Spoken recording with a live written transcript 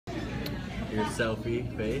Your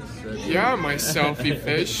selfie face. Yeah, my selfie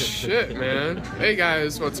face. Shit, man. Hey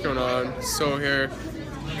guys, what's going on? So here,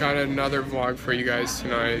 got another vlog for you guys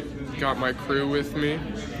tonight. Got my crew with me,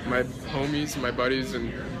 my homies, my buddies,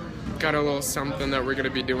 and got a little something that we're gonna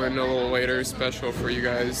be doing a little later, special for you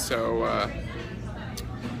guys. So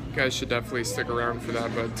you guys should definitely stick around for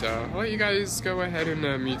that. But I'll let you guys go ahead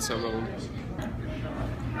and meet some of them.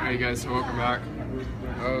 Alright guys, so welcome back.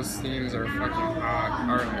 Those themes are fucking hot.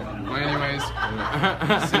 Alright. Well, anyways,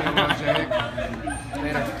 see you little Jake.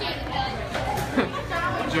 Later.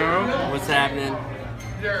 Joe. What's happening?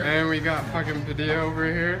 And we got fucking Padilla over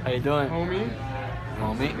here. How you doing? Homie.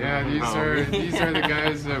 Homie? Yeah, these are the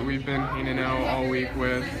guys that we've been hanging out all week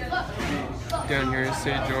with down here in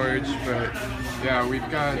St. George. But yeah, we've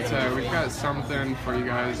got something for you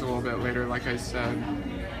guys a little bit later, like I said.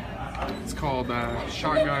 It's called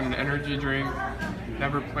Shotgun Energy Drink.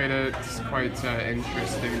 Never played it. It's quite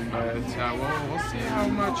interesting, but we'll see how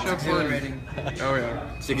much of exhilarating. Oh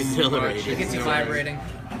yeah, It's exhilarating. It gets you vibrating.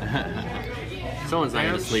 Someone's not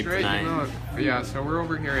Damn gonna sleep straight tonight. up. But yeah, so we're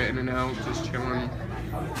over here at In-N-Out, just chilling.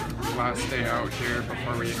 Last day out here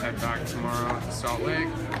before we head back tomorrow to Salt Lake.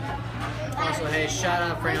 Also, hey, shout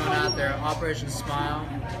out for anyone out there. Operation Smile.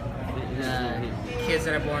 Kids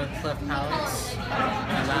that are born with cleft palates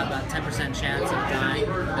have about 10% chance of dying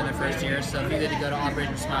in their first year. So if you get to go to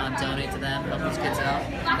Operation Smile and donate to them, help those kids out,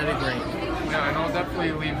 that'd be great. Yeah, and I'll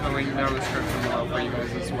definitely leave the link down in the description below for you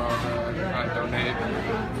guys as well to donate.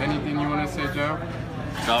 Anything you want to say, Joe?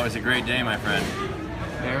 It's always a great day, my friend.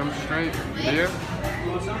 Damn straight. Yeah.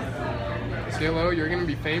 Say hello, you're gonna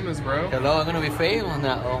be famous, bro. Hello, I'm gonna be famous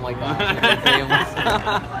now. Oh my god, I'm gonna be famous.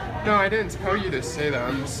 No, I didn't tell you to say that.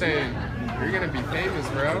 I'm just saying, you're gonna be famous,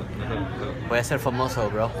 bro. Voy a ser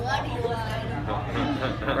famoso, bro.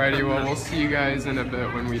 Alrighty, well, we'll see you guys in a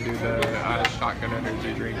bit when we do the Shotgun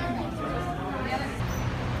Energy Drink.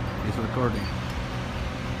 It's recording.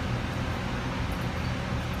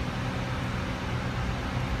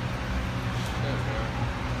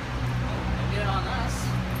 Get it on us.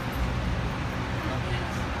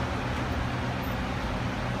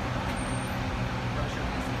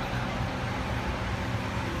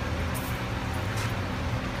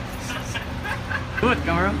 Do it,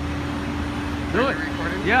 camera. Do Are it. you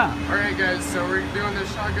recording? Yeah. Alright guys, so we're doing the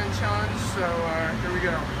shotgun challenge, so here we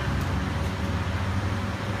go.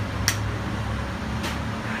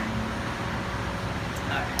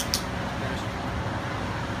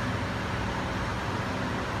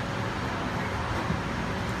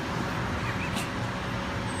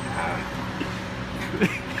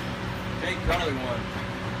 Take Charlie one.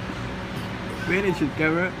 Finish it,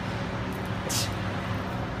 camera.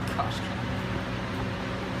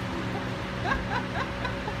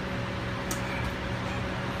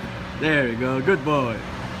 There we go, good boy.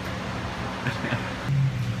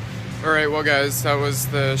 Alright, well guys, that was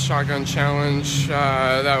the shotgun challenge.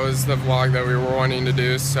 That was the vlog that we were wanting to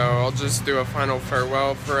do, so I'll just do a final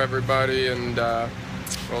farewell for everybody, and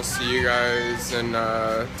we'll see you guys in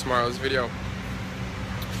tomorrow's video.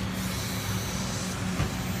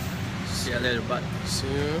 See you later, bud. See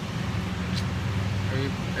you.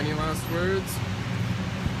 Any last words?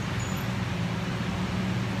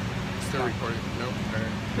 Still recording? Nope.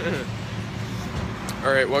 Alright.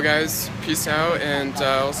 Alright, well guys, peace out, and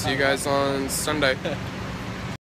I'll see you guys on Sunday.